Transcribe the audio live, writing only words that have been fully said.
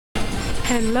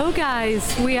Hello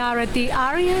guys, we are at the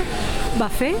Aria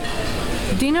buffet,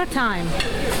 dinner time.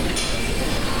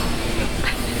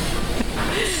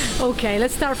 Okay,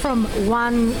 let's start from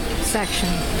one section.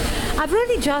 I've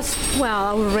already just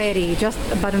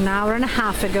about an hour and a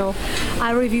half ago,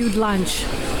 I reviewed lunch.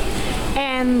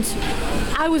 And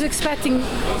I was expecting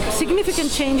significant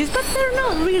changes, but there are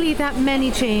not really that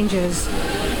many changes.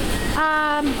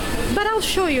 But I'll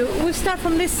show you. We'll start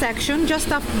from this section, just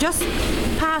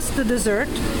past the dessert.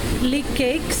 Leek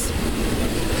cakes.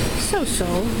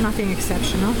 So, nothing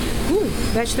exceptional. Ooh,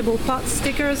 vegetable pot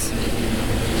stickers.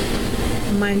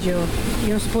 Mind you,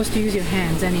 you're supposed to use your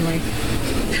hands anyway.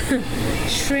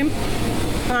 Shrimp,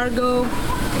 argo.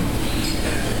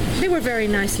 They were very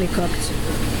nicely cooked.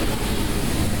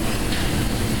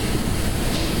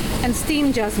 And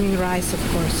steamed jasmine rice, of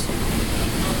course.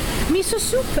 Miso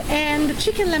soup and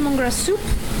chicken lemongrass soup.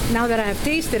 Now that I have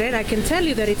tasted it, I can tell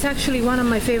you that it's actually one of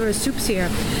my favorite soups here.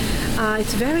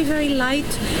 It's very, very light.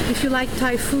 If you like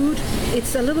Thai food,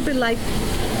 it's a little bit like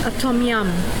a tom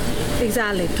yum.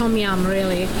 Exactly, tom yum,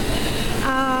 really.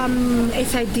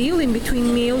 It's ideal in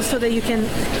between meals so that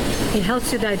it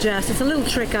helps you digest. It's a little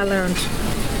trick I learned.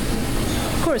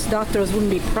 Of course, doctors wouldn't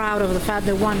be proud of the fact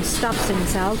that one stuffs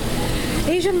himself.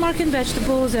 Asian market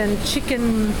vegetables and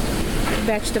chicken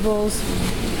vegetables,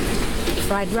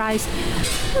 fried rice.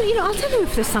 Well, I'll tell you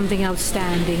if there's something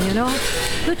outstanding,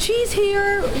 The cheese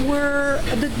here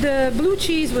the blue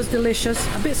cheese was delicious,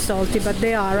 a bit salty, but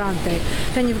they are, aren't they?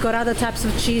 Then you've got other types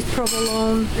of cheese,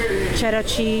 provolone, cheddar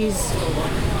cheese.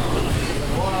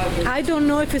 I don't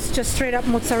know if it's just straight up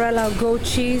mozzarella or goat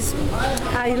cheese.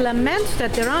 I lament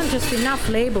that there aren't just enough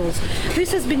labels.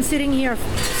 This has been sitting here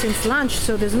since lunch,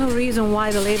 so there's no reason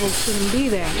why the labels shouldn't be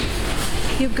there.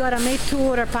 You've got a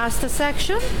made-to-order pasta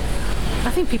section. I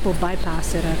think people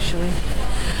bypass it, actually.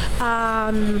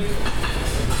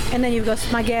 And then you've got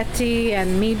spaghetti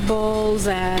and meatballs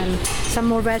and some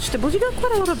more vegetables. You've got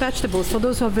quite a lot of vegetables. For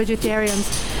those who are vegetarians,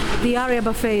 the Aria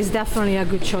buffet is definitely a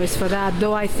good choice for that,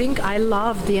 though I think I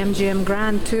loved the MGM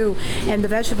Grand too, and the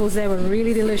vegetables there were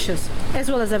really delicious, as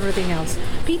well as everything else.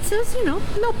 Pizzas,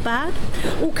 not bad.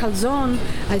 Oh, calzone.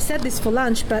 I said this for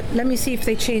lunch, but let me see if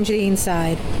they change the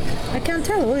inside. I can't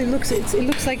tell. Oh, it looks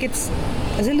like it's...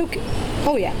 Does it look...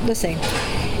 Oh yeah, the same.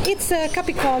 It's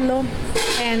capicollo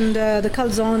and the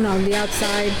calzone on the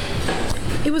outside.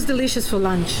 It was delicious for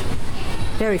lunch.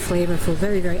 Very flavorful,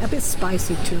 very, very... A bit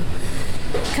spicy too.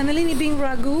 Cannellini bean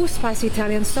ragu, spicy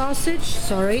Italian sausage,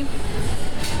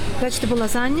 vegetable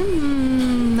lasagna,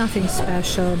 nothing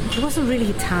special. It wasn't really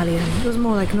Italian, it was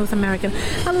more like North American,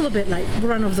 a little bit like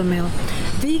run-of-the-mill.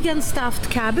 Vegan stuffed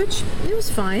cabbage, it was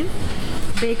fine.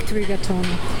 Baked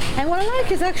rigatoni. And what I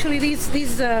like is actually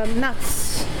these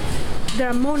nuts. There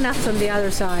are more nuts on the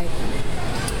other side.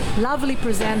 Lovely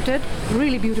presented,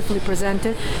 really beautifully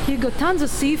presented. You got tons of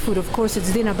seafood, of course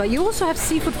it's dinner, but you also have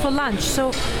seafood for lunch.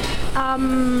 So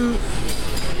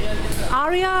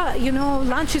Aria,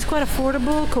 lunch is quite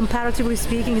affordable, comparatively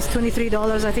speaking. It's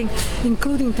 $23, I think,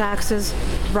 including taxes,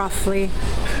 roughly.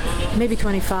 Maybe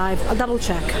 25. I'll double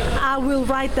check. I will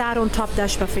write that on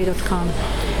top-buffet.com.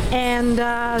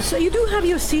 And so you do have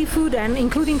your seafood, and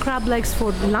including crab legs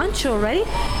for lunch already,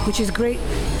 which is great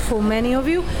for many of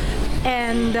you.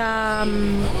 And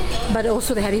but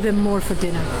also they had even more for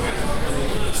dinner.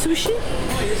 Sushi.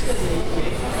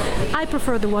 I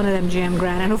prefer the one at MGM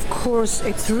Grand, and of course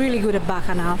it's really good at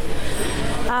Bacchanal.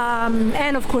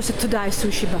 And of course a Todai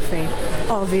sushi buffet,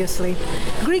 obviously.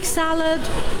 Greek salad,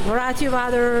 variety of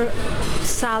other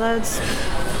salads,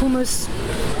 hummus,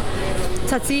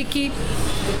 tzatziki,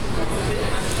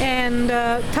 and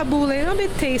tabbouleh, a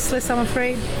bit tasteless, I'm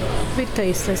afraid. A bit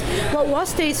tasteless. What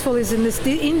was tasteful is in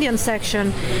the Indian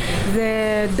section,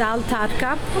 the dal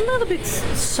tadka, a little bit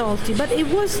salty, but it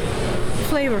was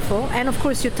flavorful. And of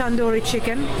course your tandoori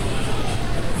chicken.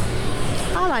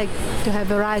 I like to have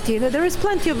variety. There is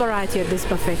plenty of variety at this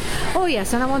buffet. Oh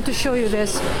yes, and I want to show you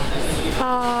this.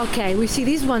 Okay, we see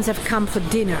these ones have come for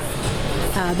dinner.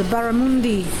 The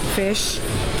barramundi fish,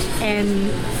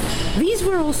 and these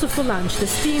were also for lunch. The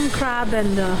steamed crab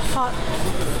and the hot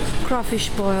crawfish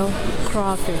boil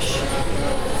crawfish.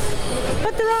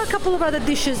 But there are a couple of other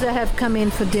dishes that have come in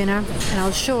for dinner, and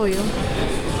I'll show you.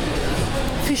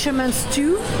 Fisherman's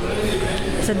stew.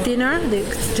 It's a dinner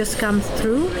that's just come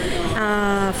through.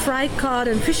 Fried cod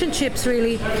and fish and chips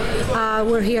really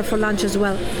were here for lunch as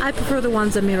well. I prefer the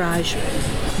ones at Mirage,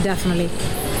 definitely.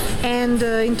 And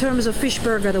in terms of fish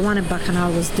burger, the one at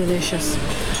Bacchanal was delicious.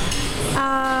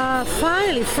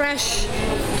 Finally, fresh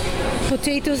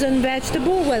potatoes and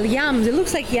vegetable. Well, yams. It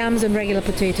looks like yams and regular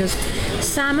potatoes.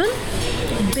 Salmon,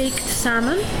 baked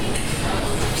salmon.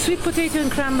 sweet potato and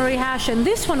cranberry hash, and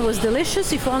this one was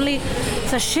delicious. If only,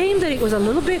 it's a shame that it was a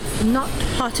little bit not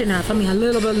hot enough. I mean, a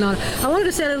little bit not. I wanted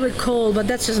to say a little bit cold, but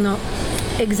that's just not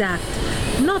exact.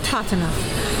 Not hot enough.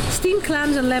 Steamed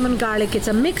clams and lemon garlic. It's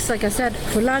a mix, like I said,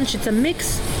 for lunch. It's a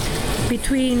mix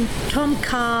between tom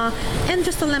kha and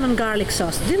just a lemon garlic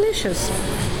sauce. Delicious.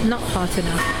 Not hot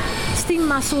enough. Steamed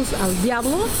mussels al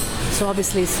diavolo, so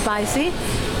obviously spicy.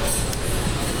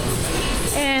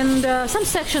 And some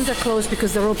sections are closed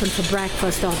because they're open for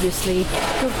breakfast, obviously.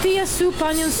 Tortilla soup,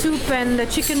 onion soup,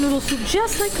 and chicken noodle soup,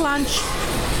 just like lunch.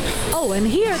 Oh, and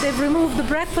here they've removed the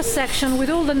breakfast section with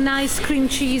all the nice cream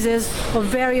cheeses of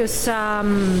various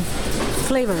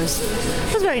flavors.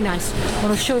 It's very nice. I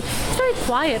want to show you. It's very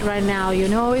quiet right now, you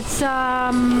know. It's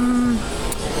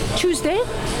Tuesday,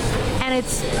 and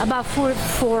it's about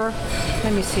 4.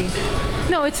 Let me see.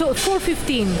 No, it's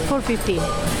 4:15. 4:15.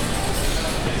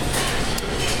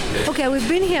 Okay, we've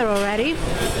been here already.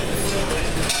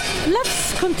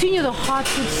 Let's continue the hot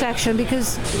food section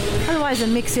because otherwise I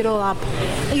mix it all up.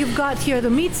 You've got here the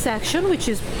meat section, which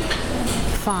is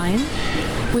fine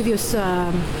with your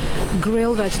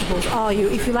grilled vegetables. Oh,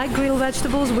 if you like grilled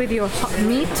vegetables with your hot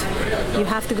meat, you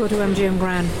have to go to MGM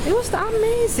Grand. It was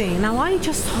amazing. Now I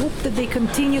just hope that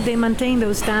they maintain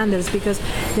those standards because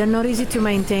they're not easy to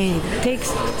maintain. It takes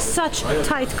such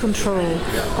tight control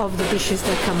of the dishes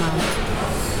that come out.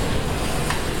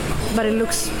 But it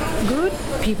looks good.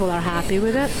 People are happy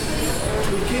with it.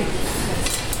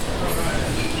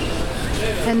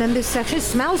 And then this section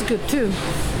smells good too.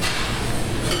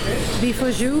 Beef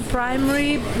au jus, prime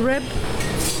rib.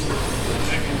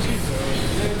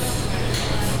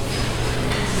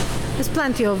 There's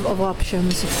plenty of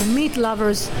options. For meat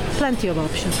lovers, plenty of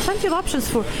options. Plenty of options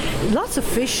for lots of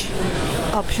fish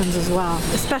options as well,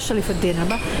 especially for dinner,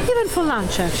 but even for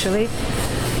lunch actually.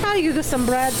 Now you got some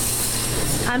bread.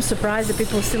 I'm surprised that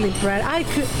people still eat bread. I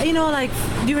could, you know, like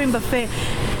during buffets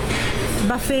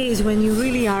when you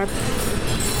really are,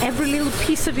 every little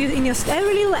piece of you in your,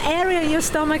 every little area in your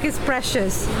stomach is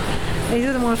precious. You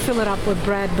don't want to fill it up with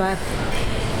bread, but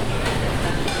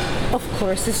of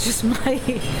course it's just my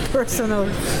personal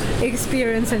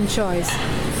experience and choice.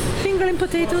 Fingerling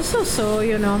potatoes also,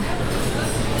 you know.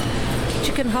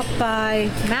 Chicken hot pie,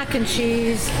 mac and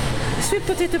cheese, sweet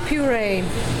potato puree.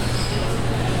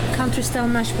 Country style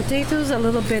mashed potatoes, a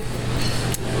little bit,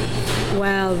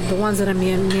 well, the ones that are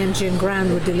MGM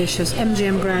Grand were delicious.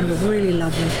 MGM Grand were really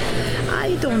lovely.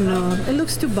 I don't know, it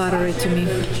looks too buttery to me.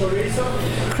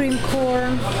 Cream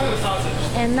corn.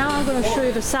 And now I'm going to show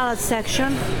you the salad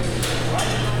section.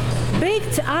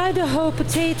 Baked Idaho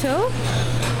potato,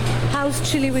 house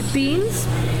chili with beans.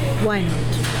 Why not?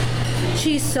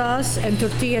 Cheese sauce and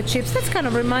tortilla chips. That's kind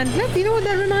of reminds me. You know what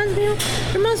that reminds me of?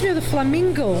 Reminds me of the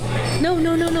Flamingo.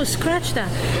 No, scratch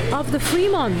that. Of the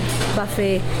Fremont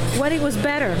buffet when it was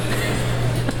better.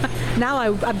 Now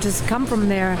I've just come from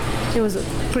there. It was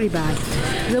pretty bad.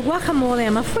 The guacamole,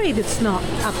 I'm afraid it's not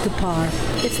up to par.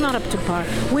 It's not up to par.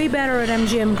 Way better at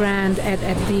MGM Grand at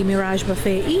the Mirage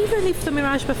Buffet. Even if the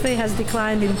Mirage Buffet has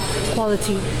declined in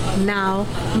quality now,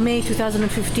 May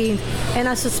 2015, and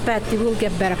I suspect it will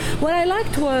get better. What I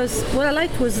liked was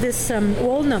this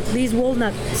walnut. These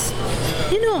walnuts.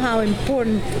 You know how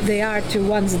important they are to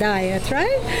one's diet,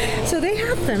 right? So they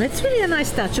have them. It's really a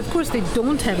nice touch. Of course, they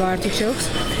don't have artichokes.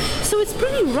 So it's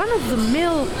pretty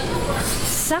run-of-the-mill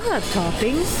salad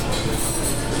toppings.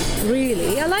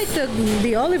 Really. I like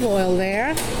the olive oil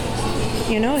there.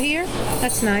 You know, here.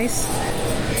 That's nice.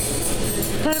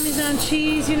 Parmesan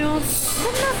cheese, you know.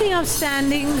 But nothing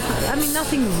outstanding. I mean,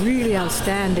 nothing really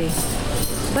outstanding.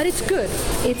 But it's good.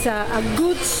 It's a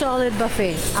good, solid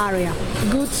buffet, Aria.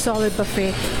 Good, solid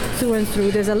buffet through and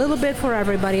through. There's a little bit for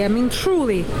everybody. I mean,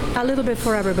 truly, a little bit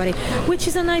for everybody, which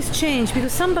is a nice change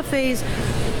because some buffets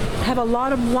have a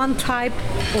lot of one type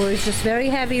or it's just very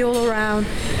heavy all around.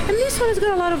 And this one has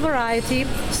got a lot of variety.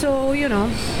 So, you know,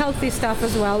 healthy stuff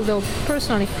as well. Though,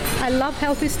 personally, I love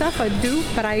healthy stuff. I do,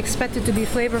 but I expect it to be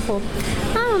flavorful.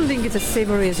 I don't think it's as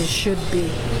savory as it should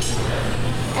be.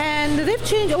 And they've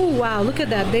changed. Oh wow, look at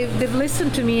that. They've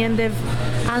listened to me and they've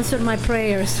answered my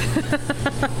prayers.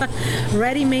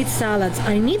 Ready-made salads.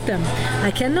 I need them.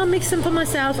 I cannot mix them for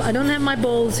myself. I don't have my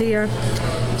bowls here.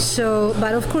 So,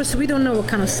 but of course we don't know what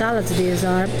kind of salads these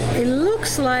are. It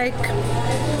looks like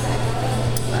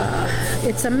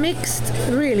it's a mixed,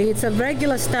 really, it's a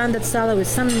regular standard salad with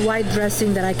some white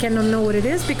dressing that I cannot know what it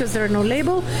is because there are no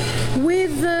label,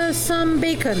 with some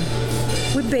bacon,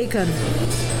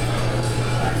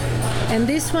 And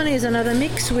this one is another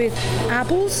mix with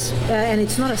apples, and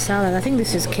it's not a salad. I think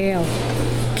this is kale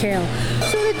kale.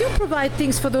 So they do provide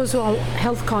things for those who are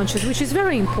health conscious, which is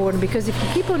very important, because if you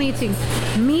keep on eating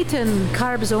meat and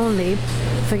carbs only,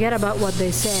 forget about what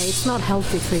they say. It's not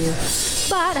healthy for you.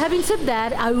 But having said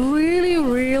that, I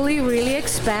really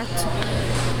expect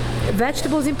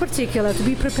vegetables in particular to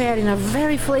be prepared in a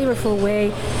very flavorful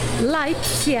way.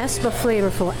 Light, yes, but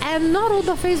flavorful. And not all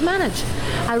buffets manage.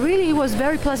 I really was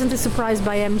very pleasantly surprised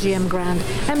by MGM Grand.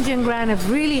 MGM Grand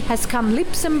has come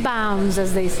leaps and bounds,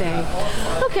 as they say.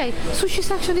 Okay, sushi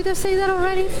section, did I say that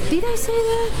already? Did I say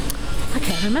that? I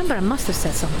can't remember, I must have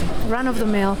said something. Run of the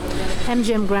mill,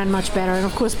 MGM Grand much better, and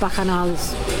of course Bacchanal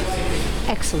is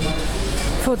excellent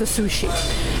for the sushi.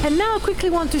 And now I quickly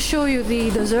want to show you the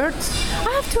desserts.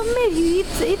 I have to admit,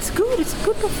 it's good. It's a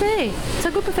good buffet. It's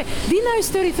a good buffet. Dinner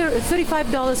is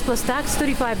 $35 plus tax,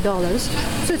 $35.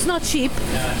 So it's not cheap.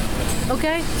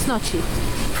 Okay? It's not cheap.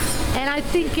 And I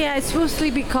think, yeah, it's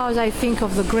mostly because I think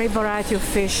of the great variety of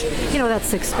fish. You know,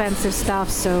 that's expensive stuff,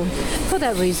 so for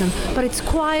that reason. But it's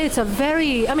quiet. It's a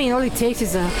very, I mean, all it takes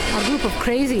is a group of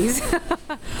crazies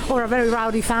or a very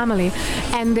rowdy family.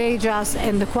 And they just,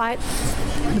 and the quiet,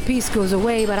 the peace goes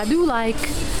away. But I do like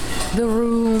the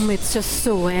room. It's just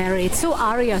so airy. It's so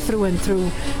Aria through and through.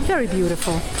 Very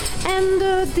beautiful. And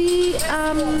the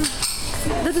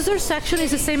dessert section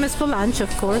is the same as for lunch,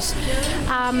 of course.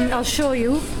 I'll show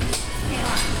you.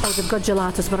 Oh, they've got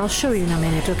gelatos, but I'll show you in a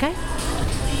minute, okay?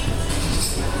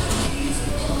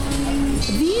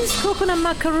 These coconut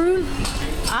macaroon,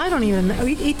 I don't even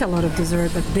eat a lot of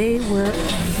dessert, but they were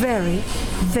very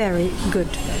good.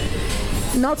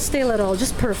 Not stale at all,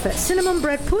 just perfect. Cinnamon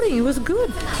bread pudding, it was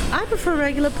good. I prefer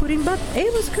regular pudding, but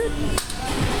it was good.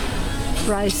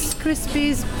 Rice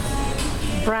Krispies,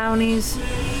 brownies,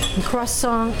 and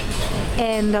croissant.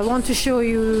 And I want to show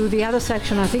you the other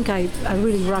section. I think I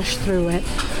really rushed through it,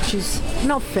 which is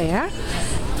not fair.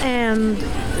 And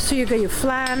so you got your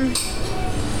flan.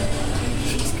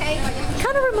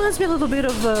 Kind of reminds me a little bit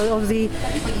of the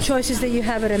choices that you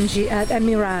have at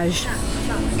Mirage.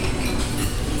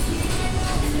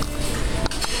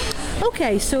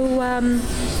 Okay, so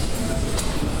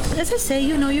as I say,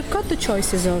 you know, you've got the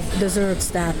choices of desserts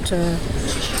that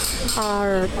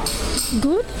are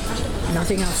good,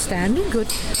 nothing outstanding, good.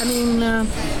 I mean,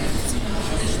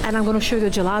 and I'm going to show you the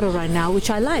gelato right now, which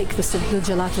I like, the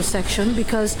gelato section,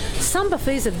 because some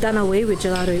buffets have done away with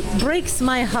gelato. It breaks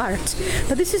my heart.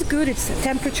 But this is good. It's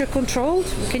temperature controlled.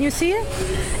 Can you see it?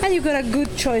 And you've got a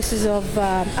good choices of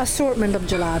assortment of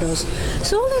gelatos.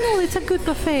 So all in all, it's a good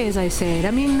buffet, as I said.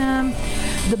 I mean,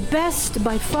 the best,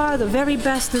 by far, the very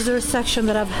best dessert section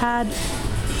that I've had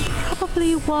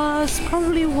probably was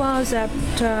at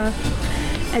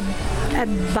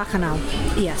Bacchanal,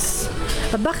 yes.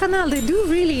 But Bacchanal, they do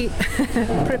really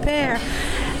prepare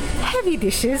heavy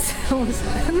dishes,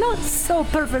 not so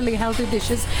perfectly healthy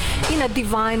dishes, in a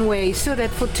divine way, so that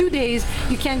for 2 days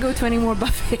you can't go to any more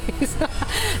buffets.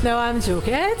 No, I'm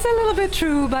joking. It's a little bit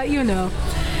true, but you know,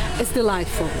 it's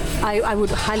delightful. I would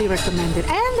highly recommend it.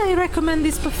 And I recommend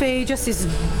this buffet, just is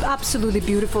absolutely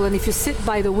beautiful. And if you sit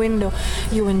by the window,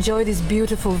 you enjoy this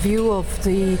beautiful view of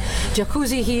the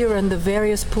jacuzzi here and the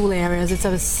various pool areas. It's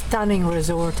a stunning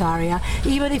resort area,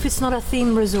 even if it's not a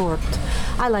themed resort.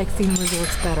 I like themed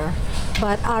resorts better,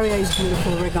 but Aria is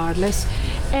beautiful regardless.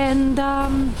 And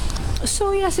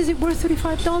so yes, is it worth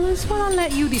 $35? Well, I'll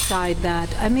let you decide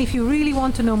that. And if you really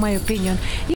want to know my opinion,